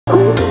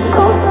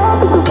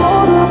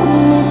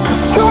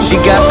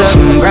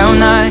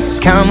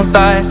camel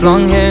thighs,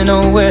 long hair,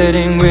 no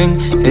wedding ring.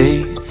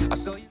 Hey, I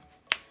saw you.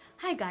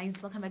 Hi guys,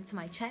 welcome back to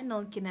my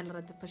channel. If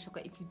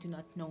you do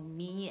not know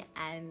me,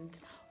 and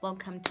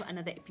welcome to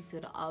another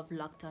episode of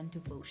Lockdown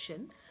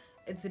Devotion.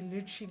 It's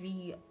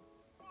literally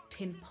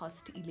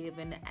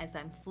 11:10 as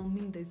I'm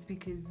filming this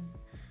because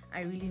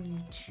I really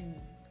need to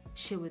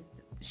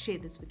share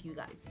this with you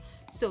guys.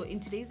 So in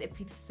today's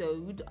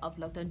episode of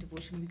Lockdown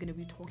Devotion, we're going to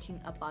be talking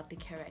about the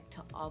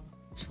character of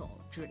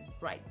children,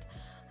 right?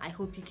 I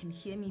hope you can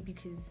hear me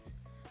because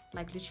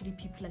like literally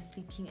people are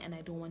sleeping and I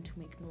don't want to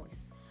make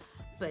noise.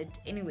 But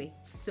anyway,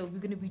 so we're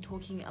going to be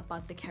talking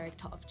about the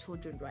character of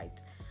children,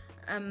 right?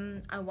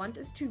 I want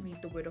us to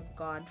read the word of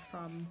God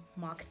from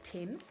Mark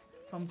 10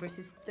 from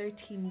verses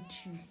 13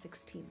 to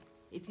 16.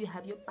 If you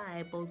have your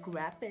Bible,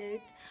 grab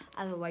it.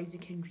 Otherwise you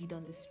can read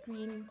on the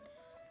screen.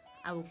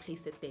 I will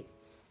place it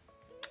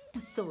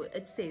there. So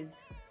it says,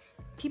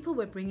 people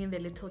were bringing their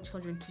little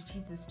children to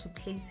Jesus to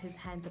place his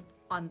hands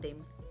on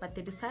them, but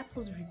the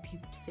disciples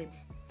rebuked them.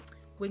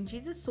 When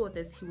Jesus saw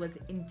this, he was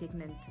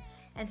indignant,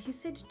 and he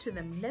said to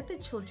them, "Let the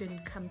children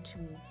come to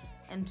me,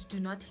 and do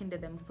not hinder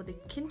them, for the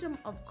kingdom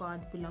of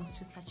God belongs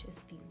to such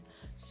as these."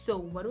 So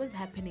what was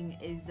happening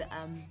is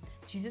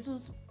Jesus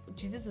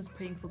was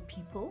praying for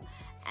people,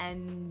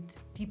 and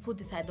people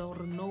decided, "Oh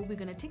no, we're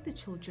gonna take the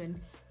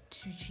children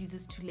to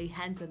Jesus to lay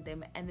hands on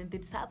them." And then the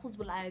disciples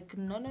were like,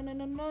 no,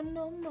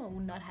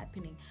 not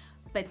happening.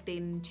 But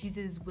then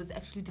Jesus was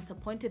actually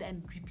disappointed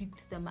and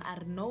rebuked them.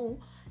 "No,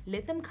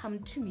 let them come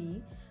to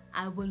me,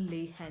 I will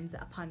lay hands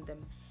upon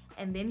them."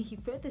 And then he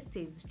further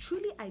says,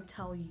 "Truly I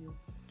tell you,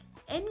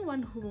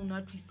 anyone who will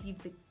not receive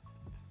the..."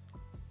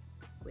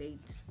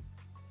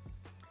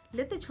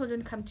 "Let the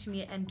children come to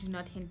me and do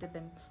not hinder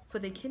them, for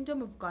the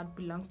kingdom of God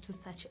belongs to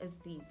such as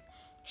these.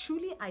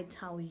 Truly I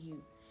tell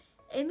you,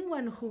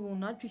 anyone who will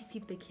not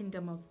receive the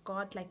kingdom of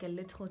God like a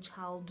little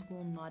child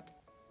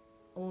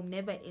will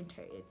never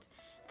enter it."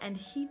 And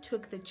he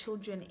took the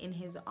children in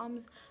his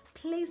arms,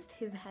 placed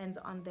his hands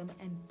on them,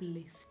 and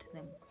blessed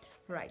them.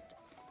 Right.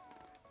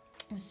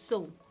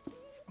 So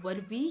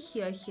what we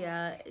hear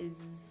here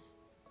is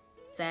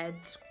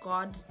that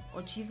God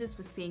or Jesus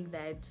was saying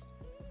that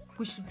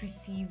we should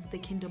receive the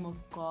kingdom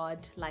of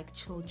God like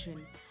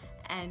children,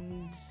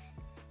 and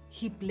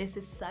he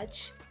blesses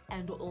such,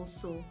 and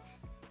also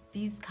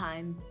these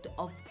kind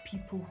of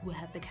people who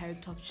have the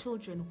character of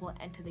children will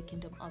enter the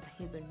kingdom of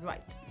heaven,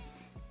 right?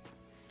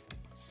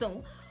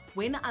 So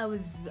when I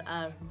was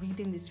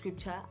reading the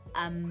scripture,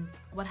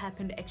 what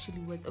happened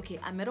actually was, okay,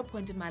 I'm at a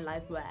point in my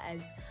life where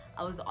as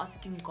I was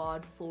asking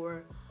God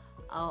for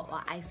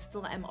or I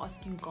still am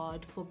asking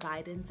God for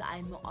guidance.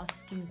 I'm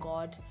asking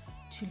God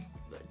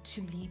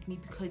to lead me,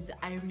 because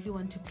I really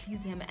want to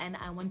please him and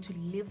I want to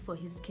live for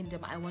his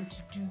kingdom. I want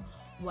to do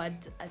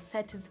what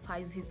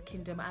satisfies his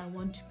kingdom. I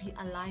want to be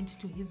aligned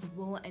to his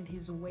will and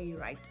his way,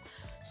 right?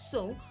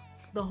 So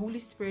the Holy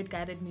Spirit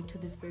guided me to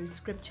this very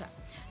scripture,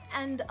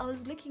 and I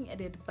was looking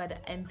at it,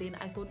 and then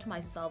I thought to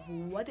myself,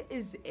 what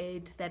is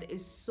it that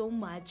is so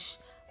much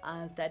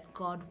that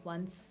God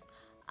wants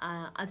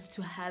us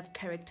to have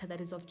character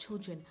that is of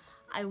children?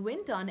 I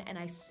went down and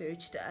I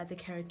searched the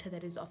character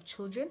that is of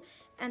children,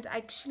 and I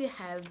actually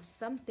have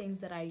some things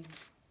that I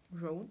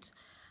wrote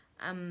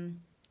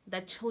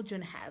that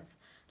children have.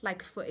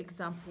 Like, for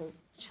example,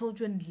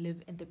 children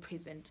live in the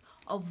present,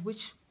 of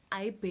which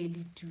I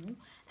barely do,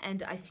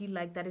 and I feel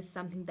like that is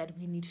something that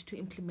we need to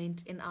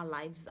implement in our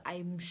lives.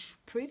 I'm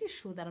pretty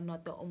sure that I'm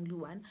not the only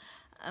one.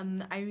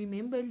 I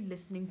remember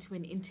listening to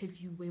an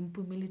interview when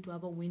Mpumile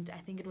Dwaba went, I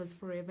think it was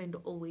Forever and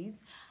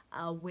Always,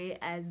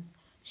 whereas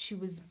she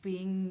was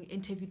being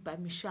interviewed by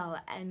Michelle,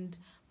 and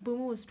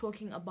Bumo was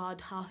talking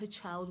about how her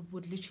child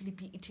would literally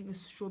be eating a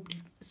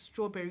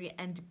strawberry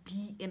and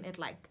be in it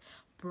like,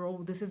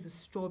 bro, this is a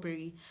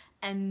strawberry.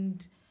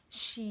 And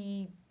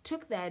she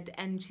took that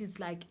and she's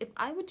like, if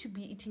I were to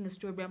be eating a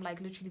strawberry, I'm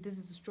like, literally, this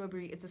is a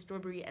strawberry, it's a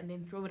strawberry, and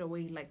then throw it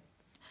away.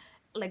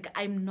 Like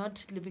I'm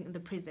not living in the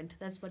present.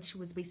 That's what she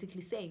was basically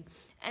saying.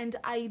 And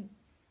I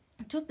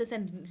took this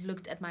and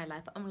looked at my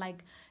life. I'm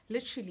like,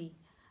 literally,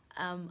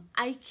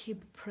 I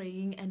keep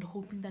praying and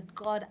hoping that,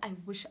 God, I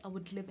wish I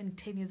would live in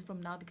 10 years from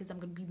now, because I'm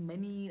going to be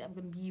money, I'm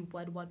going to be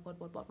what,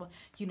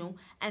 you know,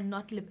 and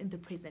not live in the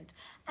present.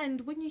 And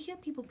when you hear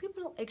people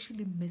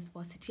actually miss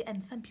varsity,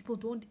 and some people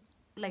don't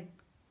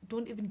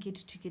even get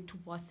to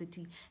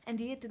varsity, and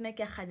yet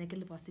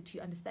varsity,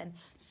 you understand?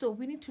 So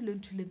we need to learn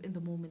to live in the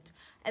moment.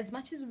 As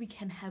much as we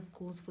can have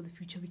goals for the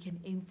future, we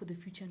can aim for the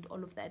future and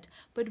all of that,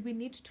 but we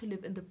need to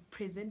live in the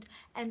present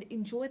and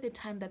enjoy the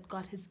time that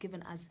God has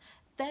given us.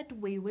 That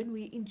way, when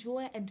we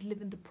enjoy and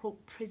live in the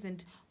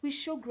present, we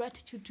show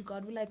gratitude to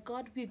God. We're like,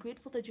 God, we're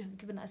grateful that you have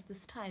given us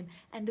this time,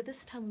 and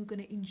this time we're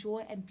going to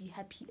enjoy and be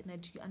happy in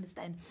it. You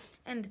understand?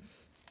 And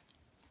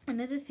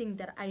another thing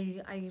that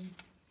I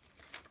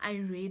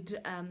read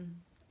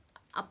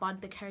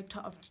about the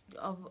character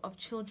of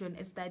children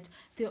is that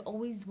they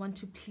always want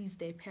to please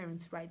their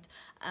parents, right?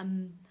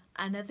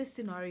 Another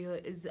scenario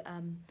is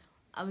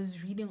I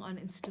was reading on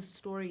Insta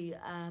story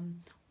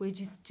where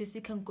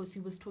Jessica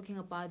Nkosi was talking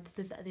about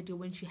this other day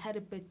when she had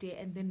a birthday,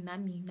 and then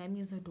Nami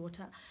is her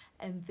daughter,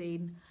 and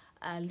then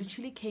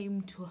literally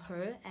came to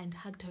her and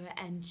hugged her,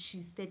 and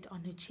she sat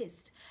on her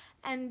chest.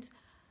 And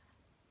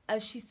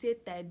she said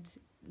that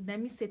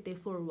Nami sat there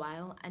for a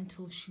while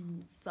until she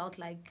felt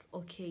like,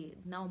 okay,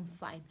 now I'm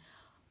fine.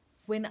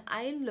 When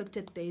I looked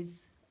at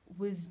this,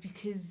 was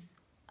because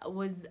I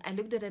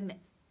looked at an,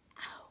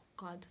 oh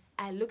God,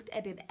 I looked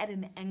at it at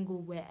an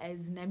angle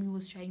whereas Nami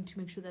was trying to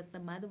make sure that the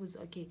mother was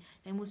okay.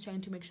 Nami was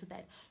trying to make sure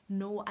that,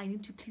 no, I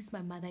need to please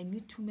my mother. I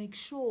need to make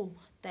sure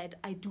that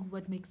I do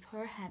what makes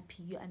her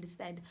happy. You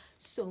understand?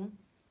 So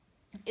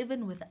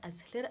even with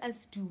us, let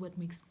us do what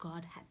makes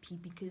God happy,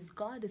 because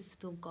God is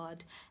still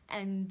God.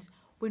 And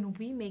when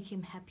we make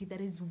him happy, that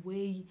is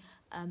where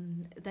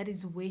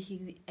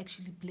he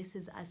actually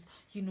blesses us.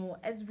 You know,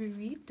 as we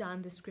read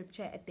down the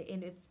scripture at the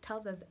end, it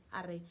tells us,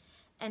 Are,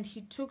 and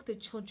he took the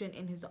children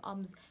in his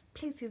arms,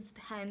 placed his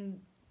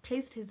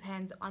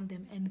hands on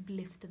them and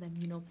blessed them,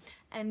 you know.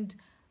 And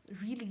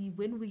really,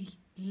 when we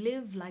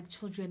live like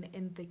children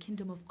in the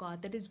kingdom of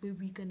God, that is where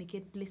we're going to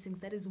get blessings.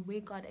 That is where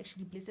God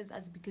actually blesses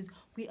us, because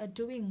we are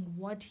doing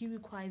what he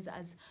requires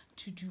us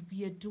to do.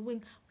 We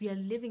are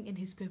living in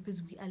his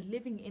purpose. We are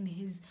living in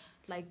his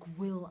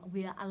will.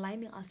 We are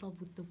aligning ourselves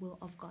with the will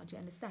of God. You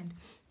understand?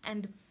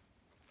 And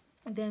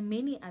there are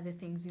many other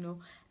things, you know.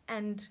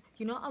 And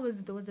you know,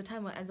 there was a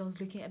time where, as I was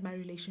looking at my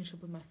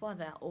relationship with my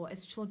father, or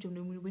as children,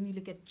 when you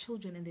look at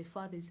children and their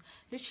fathers,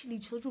 literally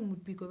children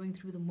would be going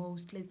through the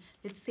most.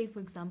 Let's say, for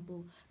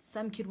example,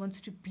 some kid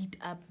wants to beat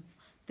up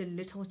the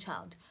little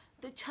child.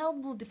 The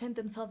child will defend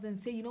themselves and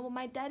say, you know what,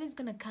 my dad is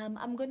gonna come,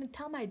 I'm gonna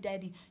tell my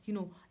daddy. You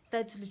know,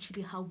 that's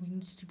literally how we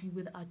need to be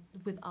with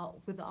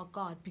our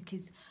God,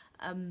 because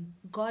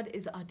God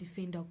is our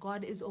defender.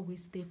 God is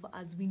always there for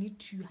us. We need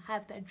to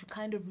have that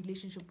kind of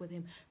relationship with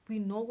him. We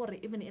know what,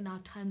 even in our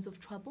times of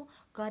trouble,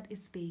 God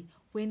is there.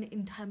 When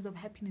in times of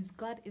happiness,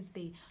 God is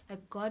there.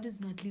 Like, God does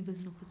not leave us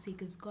nor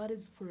forsake us. God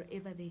is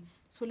forever there.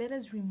 So let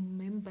us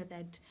remember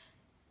that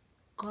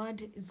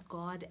God is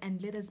God,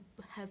 and let us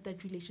have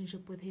that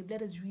relationship with him.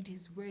 Let us read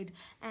his word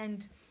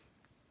and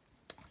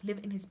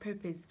live in his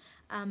purpose.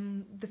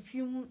 The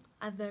few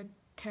other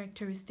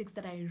characteristics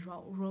that I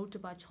wrote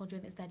about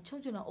children is that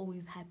children are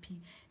always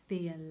happy,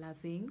 they are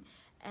loving,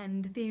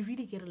 and they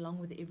really get along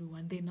with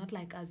everyone. They're not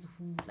like us,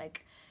 who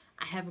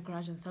I have a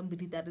crush on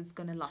somebody that is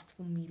gonna last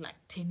for me like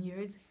 10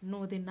 years.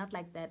 No, they're not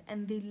like that.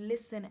 And they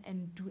listen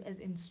and do as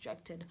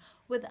instructed.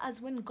 With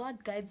us, when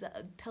God guides,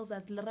 tells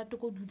us, Lerato,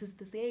 go do this,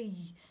 hey,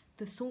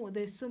 there's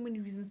so many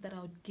reasons that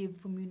I would give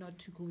for me not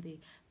to go there.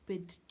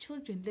 But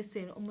children,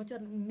 listen,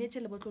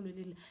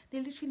 they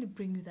literally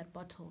bring you that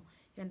bottle.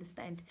 You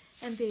understand?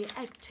 And they're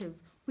active.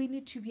 We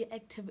need to be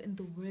active in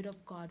the word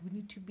of God. We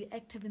need to be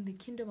active in the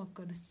kingdom of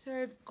God,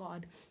 serve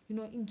God, you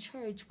know, in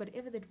church,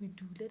 whatever that we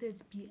do, let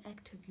us be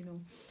active, you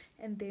know.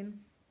 And then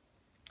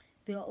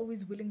they are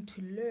always willing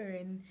to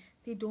learn.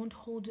 They don't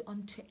hold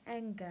on to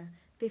anger.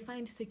 They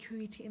find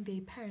security in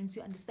their parents,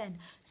 you understand?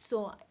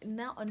 So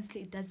now,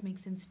 honestly, it does make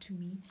sense to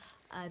me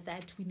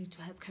that we need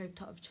to have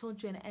character of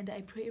children. And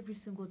I pray every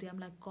single day, I'm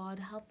like, God,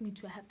 help me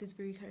to have this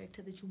very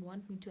character that you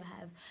want me to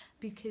have,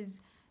 because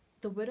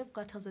the word of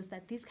God tells us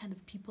that these kind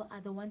of people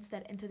are the ones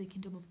that enter the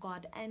kingdom of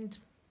God. And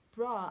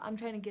I'm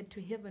trying to get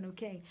to heaven,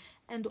 okay?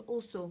 And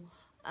also,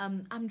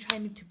 I'm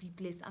trying to be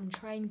blessed. I'm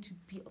trying to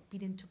be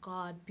obedient to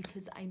God,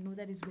 because I know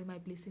that is where my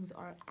blessings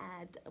are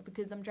at,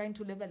 because I'm trying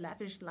to live a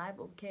lavish life,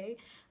 okay?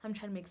 I'm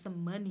trying to make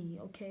some money,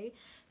 okay?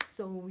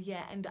 So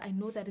yeah, and I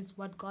know that is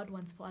what God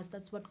wants for us.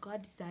 That's what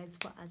God desires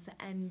for us.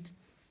 And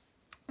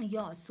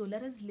yeah, so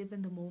let us live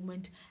in the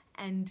moment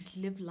and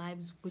live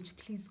lives which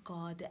please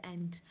God,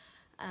 and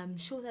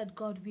show that,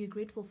 God, we are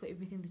grateful for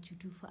everything that you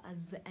do for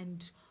us,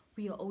 and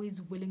we are always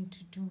willing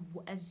to do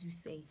as you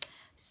say.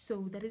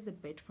 So that is a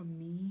bit from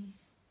me.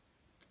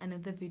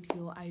 Another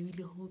video. I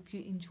really hope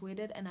you enjoyed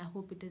it, and I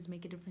hope it does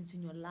make a difference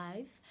in your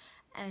life.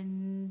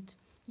 And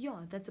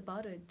yeah, that's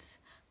about it.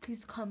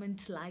 Please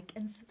comment, like,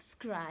 and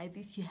subscribe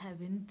if you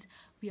haven't.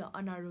 We are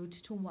on our road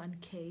to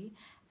 1K.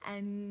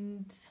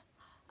 And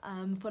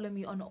follow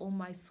me on all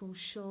my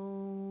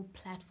social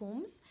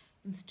platforms: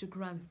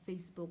 Instagram,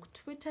 Facebook,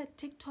 Twitter,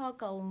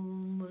 TikTok. I'll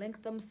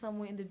link them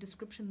somewhere in the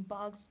description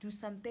box. Do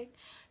something.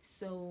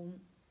 So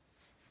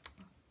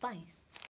bye.